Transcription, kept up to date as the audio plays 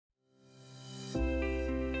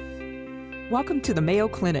Welcome to the Mayo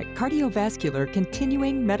Clinic Cardiovascular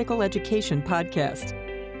Continuing Medical Education Podcast.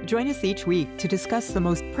 Join us each week to discuss the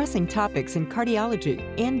most pressing topics in cardiology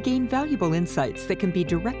and gain valuable insights that can be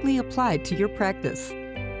directly applied to your practice.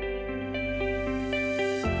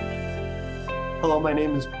 Hello, my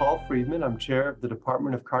name is Paul Friedman. I'm chair of the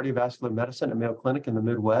Department of Cardiovascular Medicine at Mayo Clinic in the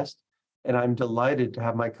Midwest, and I'm delighted to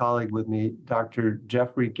have my colleague with me, Dr.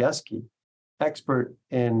 Jeffrey Geske, expert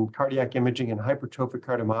in cardiac imaging and hypertrophic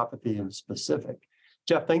cardiomyopathy in specific.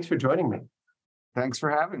 Jeff, thanks for joining me. Thanks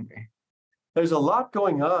for having me. There's a lot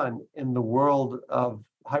going on in the world of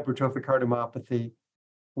hypertrophic cardiomyopathy,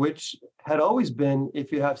 which had always been,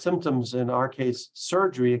 if you have symptoms, in our case,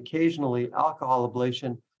 surgery, occasionally alcohol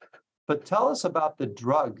ablation. But tell us about the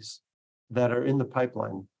drugs that are in the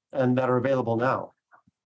pipeline and that are available now.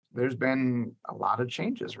 There's been a lot of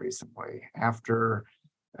changes recently. After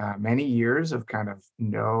many years of kind of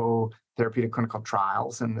no therapeutic clinical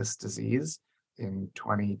trials in this disease, in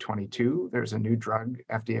 2022, there's a new drug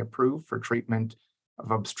FDA approved for treatment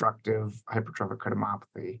of obstructive hypertrophic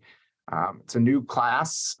cardiomyopathy. It's a new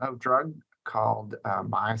class of drug called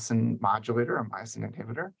myosin modulator, or myosin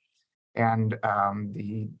inhibitor. And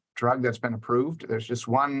the drug that's been approved, there's just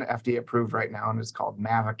one FDA approved right now, and it's called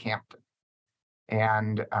mavacamten.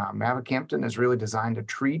 And mavacamten is really designed to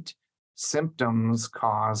treat symptoms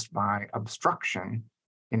caused by obstruction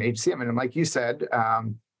in HCM. And like you said,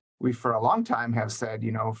 we for a long time have said,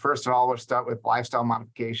 first of all, we'll start with lifestyle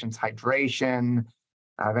modifications, hydration.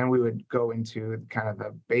 Then we would go into kind of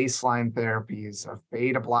the baseline therapies of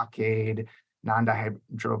beta blockade,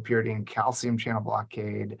 non-dihydropyridine calcium channel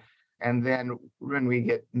blockade. And then when we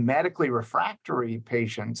get medically refractory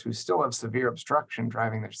patients who still have severe obstruction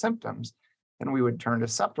driving their symptoms, then we would turn to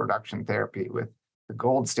septal reduction therapy, with the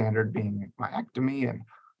gold standard being myectomy and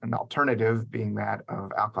an alternative being that of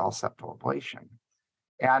alcohol septal ablation.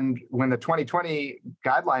 And when the 2020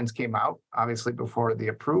 guidelines came out, obviously before the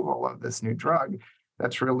approval of this new drug,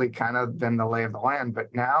 that's really kind of been the lay of the land.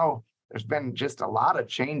 But now there's been just a lot of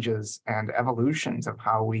changes and evolutions of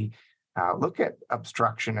how we look at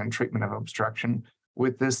obstruction and treatment of obstruction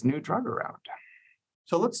with this new drug around.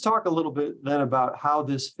 So let's talk a little bit then about how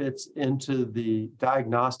this fits into the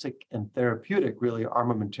diagnostic and therapeutic, really,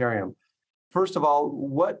 armamentarium. First of all,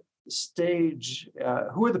 what stage,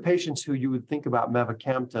 who are the patients who you would think about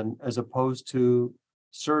mavacamten as opposed to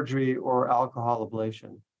surgery or alcohol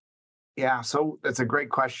ablation? Yeah, so that's a great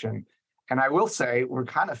question. And I will say we're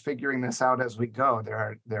kind of figuring this out as we go.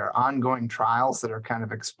 There are ongoing trials that are kind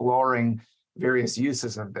of exploring various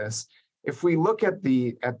uses of this. If we look at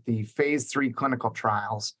the phase 3 clinical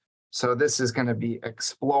trials, so this is going to be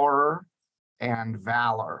Explorer and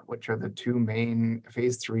Valor, which are the two main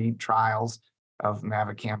phase 3 trials of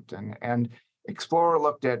mavacamten. And Explorer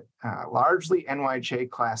looked at largely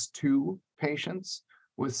NYHA class 2 patients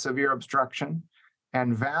with severe obstruction,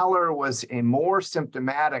 and Valor was a more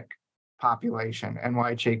symptomatic population,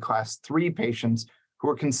 NYHA class 3 patients who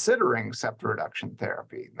were considering septal reduction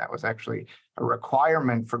therapy. That was actually a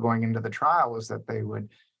requirement for going into the trial, was that they would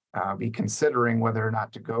be considering whether or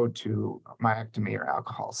not to go to myectomy or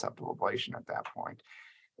alcohol septal ablation at that point.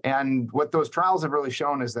 And what those trials have really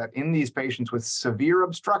shown is that in these patients with severe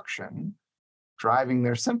obstruction driving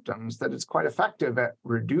their symptoms, that it's quite effective at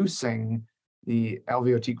reducing the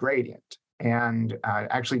LVOT gradient. And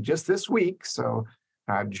actually just this week, so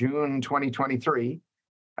June 2023,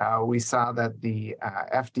 we saw that the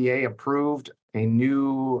FDA approved a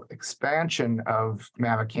new expansion of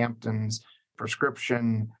mavacamten's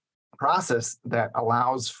prescription process that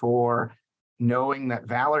allows for knowing that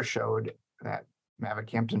Valor showed that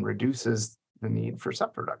mavacamten reduces the need for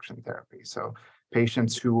septal reduction therapy. So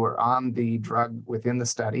patients who were on the drug within the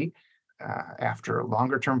study after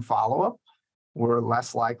longer-term follow-up were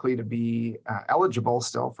less likely to be eligible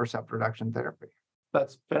still for septal reduction therapy.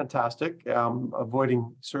 That's fantastic.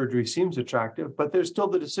 Avoiding surgery seems attractive, but there's still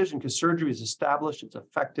the decision because surgery is established, it's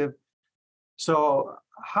effective. So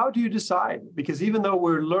how do you decide? Because even though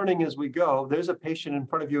we're learning as we go, there's a patient in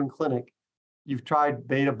front of you in clinic. You've tried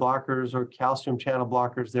beta blockers or calcium channel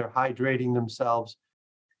blockers. They're hydrating themselves,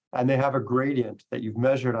 and they have a gradient that you've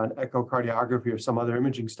measured on echocardiography or some other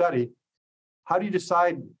imaging study. How do you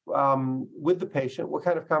decide with the patient? What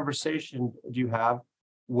kind of conversation do you have,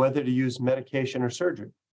 whether to use medication or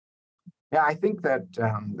surgery? Yeah, I think that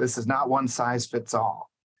this is not one size fits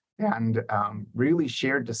all. And really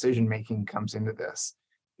shared decision-making comes into this.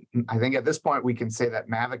 I think at this point, we can say that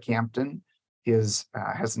mavacamten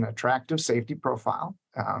has an attractive safety profile,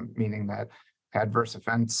 meaning that adverse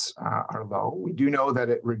events are low. We do know that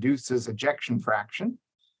it reduces ejection fraction,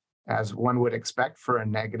 as one would expect for a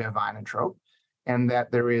negative inotrope. and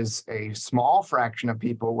that there is a small fraction of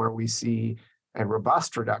people where we see a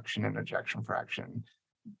robust reduction in ejection fraction.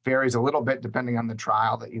 Varies a little bit depending on the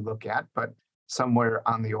trial that you look at, but somewhere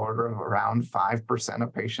on the order of around 5%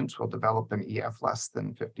 of patients will develop an EF less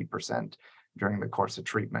than 50% during the course of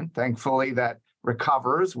treatment. Thankfully, that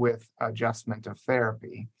recovers with adjustment of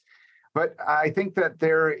therapy. But I think that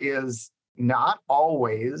there is not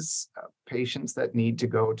always patients that need to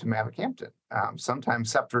go to mavacamten.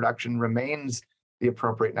 Sometimes sept reduction remains the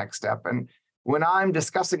appropriate next step. And when I'm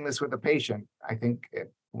discussing this with a patient, I think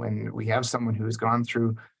when we have someone who's gone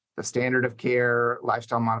through the standard of care,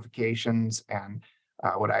 lifestyle modifications, and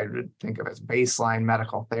what I would think of as baseline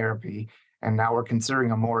medical therapy, and now we're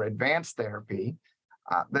considering a more advanced therapy,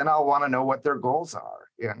 then I'll want to know what their goals are.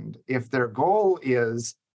 And if their goal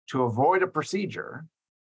is to avoid a procedure,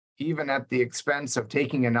 even at the expense of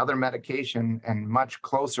taking another medication and much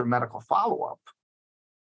closer medical follow-up,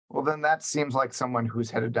 well, then that seems like someone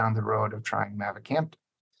who's headed down the road of trying mavacamten.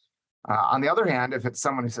 On the other hand, if it's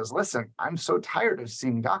someone who says, listen, I'm so tired of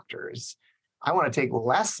seeing doctors, I want to take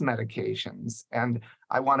less medications and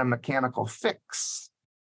I want a mechanical fix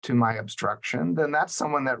to my obstruction, then that's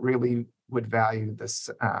someone that really would value this,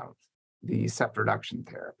 the sept reduction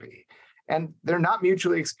therapy. And they're not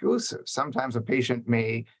mutually exclusive. Sometimes a patient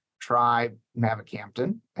may try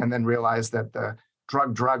mavacamten and then realize that the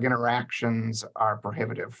drug-drug interactions are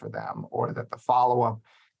prohibitive for them, or that the follow-up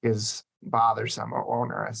is bothersome or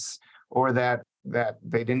onerous, or that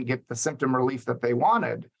they didn't get the symptom relief that they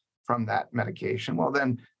wanted from that medication. Well,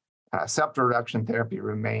 then sept reduction therapy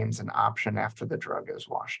remains an option after the drug is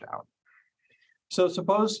washed out. So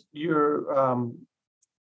suppose you're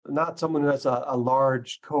not someone who has a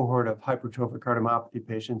large cohort of hypertrophic cardiomyopathy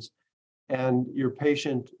patients, and your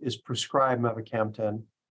patient is prescribed mavacamten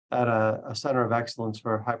at a center of excellence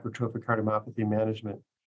for hypertrophic cardiomyopathy management.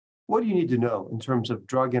 What do you need to know in terms of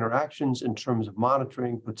drug interactions, in terms of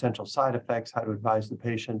monitoring, potential side effects, how to advise the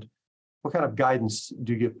patient? What kind of guidance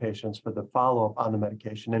do you give patients for the follow-up on the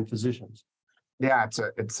medication and physicians? Yeah,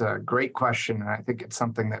 it's a great question. And I think it's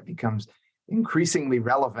something that becomes increasingly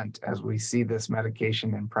relevant as we see this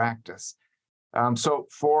medication in practice. So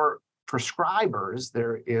for prescribers,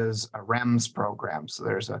 there is a REMS program. So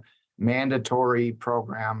there's a mandatory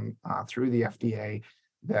program through the FDA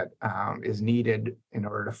that is needed in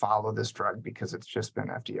order to follow this drug because it's just been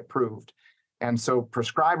FDA approved. And so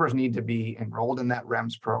prescribers need to be enrolled in that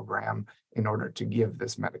REMS program in order to give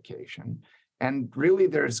this medication. And really,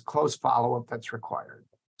 there's close follow-up that's required.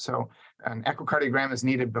 So an echocardiogram is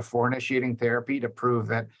needed before initiating therapy to prove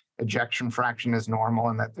that ejection fraction is normal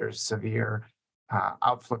and that there's severe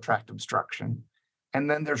outflow tract obstruction. And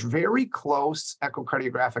then there's very close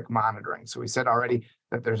echocardiographic monitoring. So we said already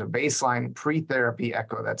that there's a baseline pre-therapy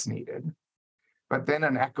echo that's needed. But then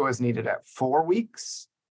an echo is needed at 4 weeks,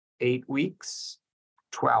 8 weeks,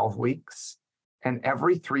 12 weeks, and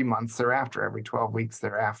every 3 months thereafter, every 12 weeks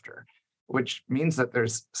thereafter, which means that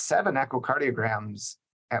there's 7 echocardiograms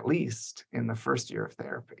at least in the first year of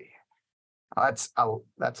therapy. That's a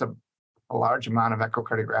large amount of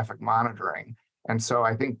echocardiographic monitoring. And so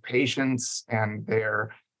I think patients and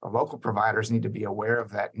their local providers need to be aware of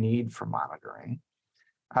that need for monitoring.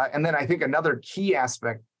 And then I think another key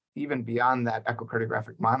aspect, even beyond that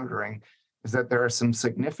echocardiographic monitoring, is that there are some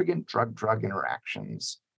significant drug-drug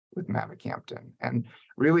interactions with mavacamten. And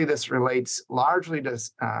really this relates largely to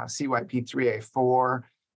CYP3A4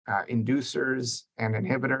 inducers and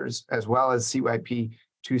inhibitors, as well as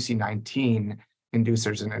CYP2C19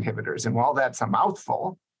 inducers and inhibitors. And while that's a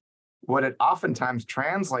mouthful, what it oftentimes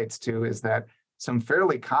translates to is that some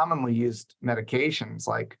fairly commonly used medications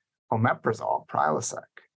like omeprazole, Prilosec,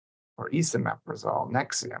 or esomeprazole,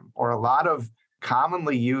 Nexium, or a lot of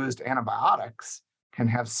commonly used antibiotics can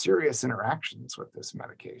have serious interactions with this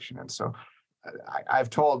medication. And so I've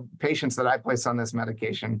told patients that I place on this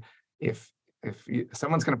medication, if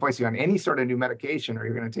someone's going to place you on any sort of new medication or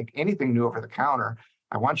you're going to take anything new over the counter,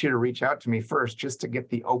 I want you to reach out to me first just to get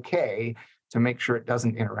the okay to make sure it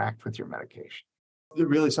doesn't interact with your medication. It's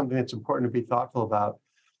really something that's important to be thoughtful about.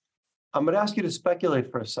 I'm going to ask you to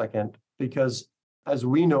speculate for a second, because as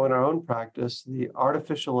we know in our own practice, the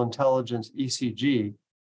artificial intelligence ECG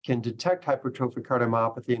can detect hypertrophic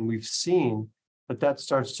cardiomyopathy, and we've seen that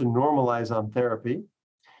starts to normalize on therapy.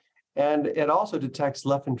 And it also detects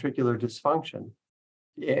left ventricular dysfunction.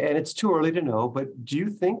 And it's too early to know, but do you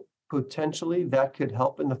think potentially that could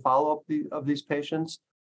help in the follow-up of these patients?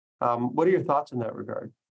 What are your thoughts in that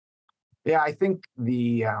regard? Yeah, I think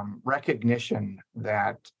the recognition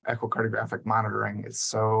that echocardiographic monitoring is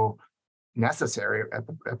so necessary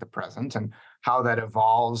at the present, and how that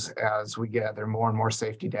evolves as we gather more and more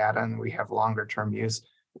safety data and we have longer term use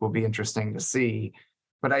will be interesting to see.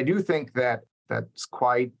 But I do think that that's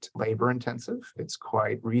quite labor intensive. It's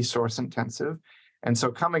quite resource intensive. And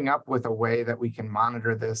so coming up with a way that we can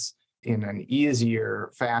monitor this in an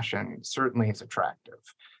easier fashion certainly is attractive.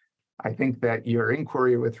 I think that your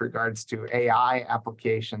inquiry with regards to AI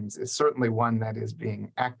applications is certainly one that is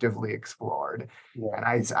being actively explored. Yeah. And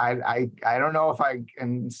I don't know if I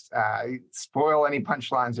can spoil any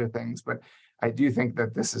punchlines or things, but I do think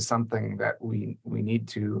that this is something that we need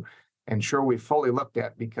to ensure we fully looked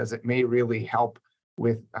at, because it may really help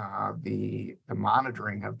with the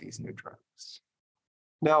monitoring of these new drugs.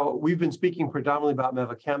 Now, we've been speaking predominantly about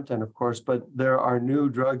mavacamten, of course, but there are new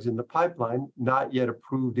drugs in the pipeline, not yet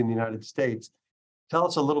approved in the United States. Tell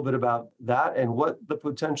us a little bit about that and what the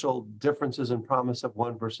potential differences in promise of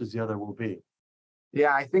one versus the other will be.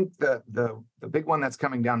 Yeah, I think the big one that's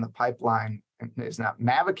coming down the pipeline is not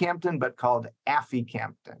mavacamten, but called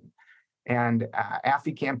aficamten. And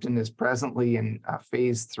aficamten is presently in a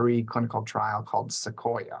phase 3 clinical trial called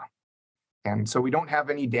Sequoia. And so we don't have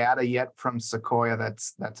any data yet from Sequoia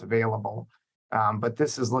that's available, but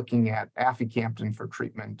this is looking at aficamten for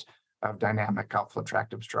treatment of dynamic outflow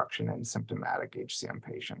tract obstruction in symptomatic HCM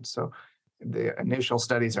patients. So the initial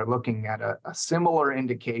studies are looking at a similar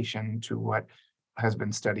indication to what has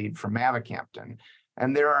been studied for mavacamten.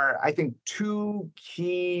 And there are, I think, two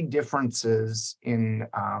key differences in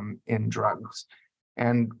drugs.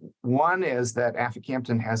 And one is that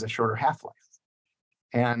aficamten has a shorter half-life.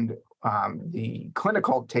 And the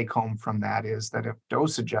clinical take home from that is that if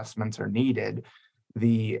dose adjustments are needed,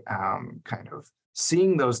 the kind of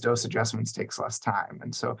seeing those dose adjustments takes less time.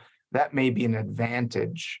 And so that may be an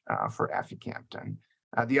advantage for aficamten.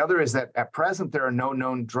 The other is that at present, there are no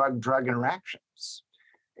known drug-drug interactions.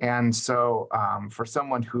 And so for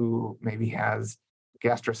someone who maybe has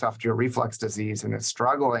gastroesophageal reflux disease and is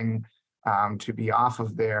struggling to be off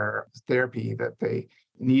of their therapy that they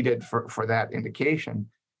needed for that indication,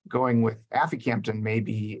 going with aficamten may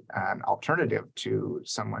be an alternative to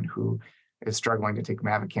someone who is struggling to take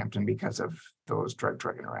mavacamten because of those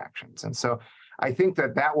drug-drug interactions. And so I think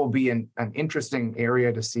that will be an interesting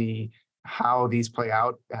area to see how these play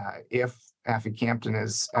out if aficamten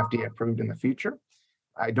is FDA approved in the future.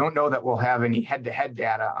 I don't know that we'll have any head-to-head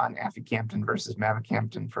data on aficamten versus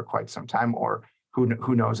mavacamten for quite some time, or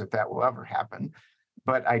who knows if that will ever happen.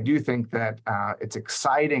 But I do think that it's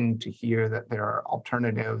exciting to hear that there are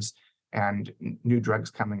alternatives and new drugs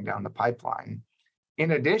coming down the pipeline.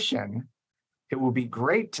 In addition, it will be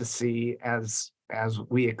great to see as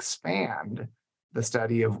we expand the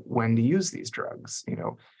study of when to use these drugs.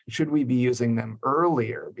 Should we be using them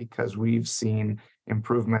earlier because we've seen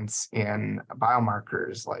improvements in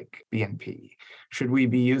biomarkers like BNP? Should we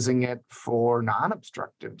be using it for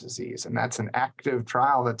non-obstructive disease? And that's an active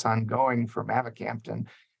trial that's ongoing for mavacamten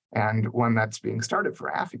and one that's being started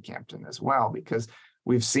for aficamten as well, because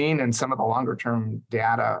we've seen in some of the longer term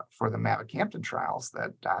data for the mavacamten trials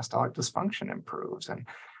that diastolic dysfunction improves. And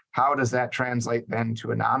how does that translate then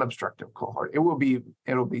to a non-obstructive cohort? It'll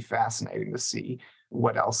be fascinating to see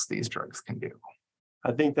what else these drugs can do.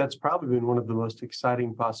 I think that's probably been one of the most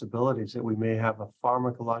exciting possibilities, that we may have a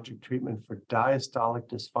pharmacologic treatment for diastolic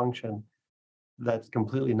dysfunction that's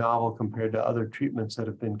completely novel compared to other treatments that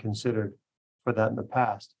have been considered for that in the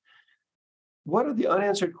past. What are the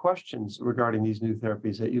unanswered questions regarding these new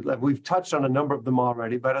therapies that you'd like? We've touched on a number of them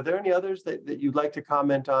already, but are there any others that you'd like to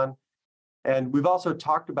comment on? And we've also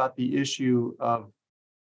talked about the issue of,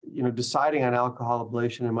 deciding on alcohol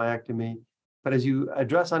ablation and myectomy. But as you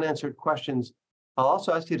address unanswered questions, I'll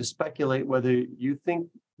also ask you to speculate whether you think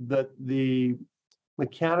that the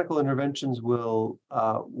mechanical interventions will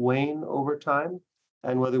wane over time,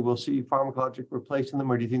 and whether we'll see pharmacologic replacing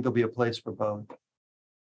them, or do you think there'll be a place for both?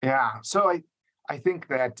 Yeah, so I think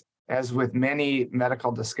that as with many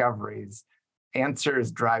medical discoveries,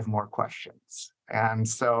 answers drive more questions. And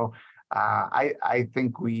so I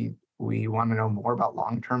think we want to know more about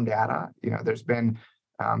long-term data. There's been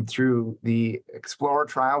through the Explorer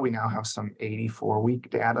trial, we now have some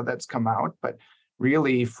 84-week data that's come out, but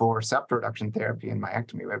really for septal reduction therapy and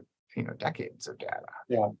myectomy, we have decades of data.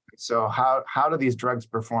 Yeah. So how do these drugs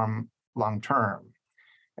perform long-term?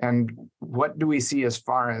 And what do we see as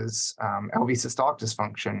far as LV systolic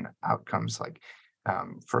dysfunction outcomes? Like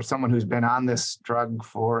for someone who's been on this drug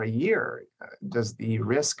for a year, does the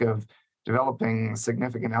risk of developing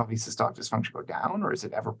significant LV systolic dysfunction go down, or is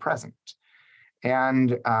it ever present?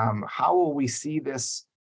 And how will we see this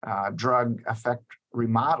drug affect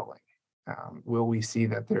remodeling? Will we see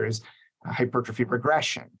that there is hypertrophy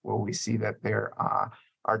regression? Will we see that there are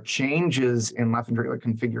changes in left ventricular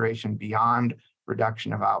configuration beyond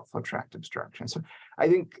reduction of outflow tract obstruction? So I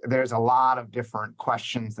think there's a lot of different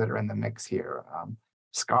questions that are in the mix here.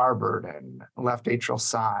 Scar burden, left atrial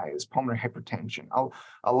size, pulmonary hypertension,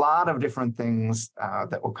 a lot of different things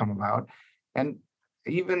that will come about. And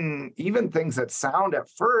even things that sound at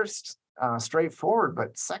first straightforward,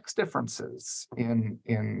 but sex differences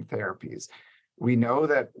in therapies. We know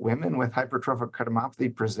that women with hypertrophic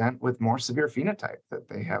cardiomyopathy present with more severe phenotype, that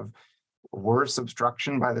they have worse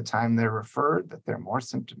obstruction by the time they're referred, that they're more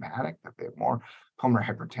symptomatic, that they have more pulmonary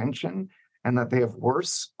hypertension, and that they have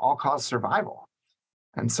worse all-cause survival.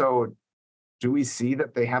 And so do we see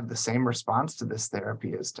that they have the same response to this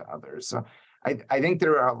therapy as to others? So I think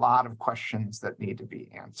there are a lot of questions that need to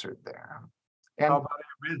be answered there. And how about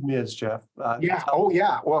arrhythmias, Jeff? Yeah. Oh,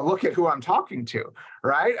 yeah. Well, look at who I'm talking to,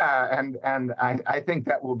 right? And I think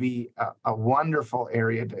that will be a wonderful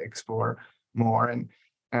area to explore more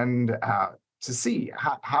and to see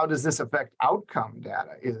how does this affect outcome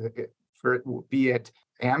data? Be it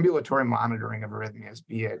ambulatory monitoring of arrhythmias,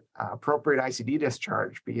 be it appropriate ICD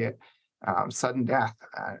discharge, be it sudden death.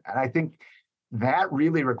 And I think that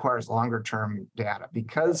really requires longer term data,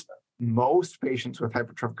 because most patients with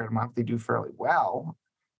hypertrophic cardiomyopathy do fairly well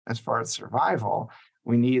as far as survival.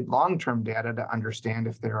 We need long-term data to understand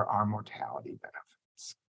if there are mortality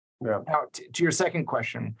benefits. Yeah. Now, to your second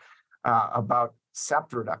question about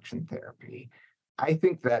septal reduction therapy, I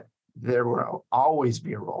think that there will always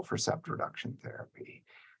be a role for septal reduction therapy.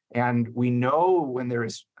 And we know when there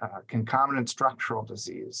is concomitant structural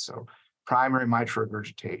disease, so primary mitral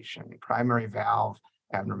regurgitation, primary valve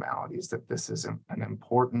abnormalities, that this is an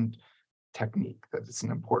important technique, that it's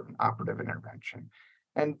an important operative intervention.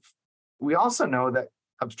 And we also know that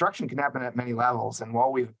obstruction can happen at many levels. And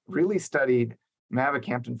while we've really studied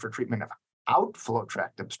mavacamten for treatment of outflow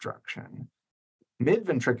tract obstruction,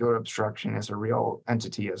 mid-ventricular obstruction is a real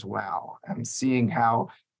entity as well. And seeing how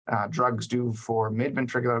drugs do for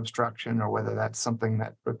mid-ventricular obstruction, or whether that's something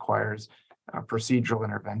that requires procedural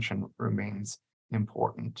intervention, remains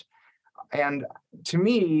important. And to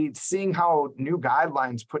me, seeing how new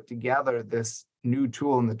guidelines put together this new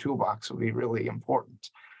tool in the toolbox will be really important.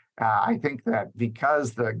 I think that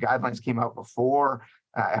because the guidelines came out before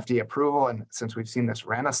FDA approval, and since we've seen this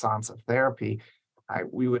renaissance of therapy,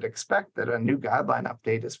 we would expect that a new guideline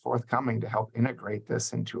update is forthcoming to help integrate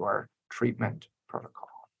this into our treatment protocol.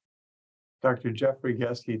 Dr. Jeffrey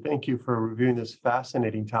Geske, thank you for reviewing this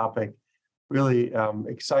fascinating topic. Really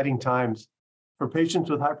exciting times for patients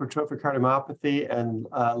with hypertrophic cardiomyopathy, and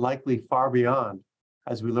likely far beyond,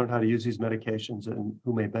 as we learn how to use these medications and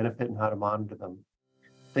who may benefit and how to monitor them.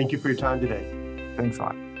 Thank you for your time today. Thanks a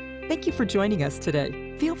lot. Thank you for joining us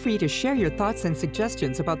today. Feel free to share your thoughts and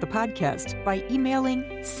suggestions about the podcast by emailing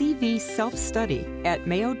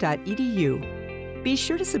cvselfstudy@mayo.edu. Be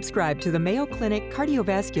sure to subscribe to the Mayo Clinic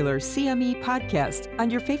Cardiovascular CME podcast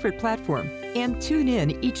on your favorite platform, and tune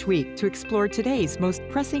in each week to explore today's most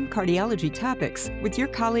pressing cardiology topics with your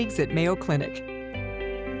colleagues at Mayo Clinic.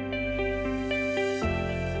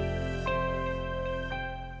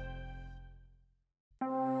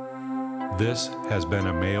 This has been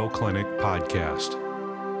a Mayo Clinic podcast.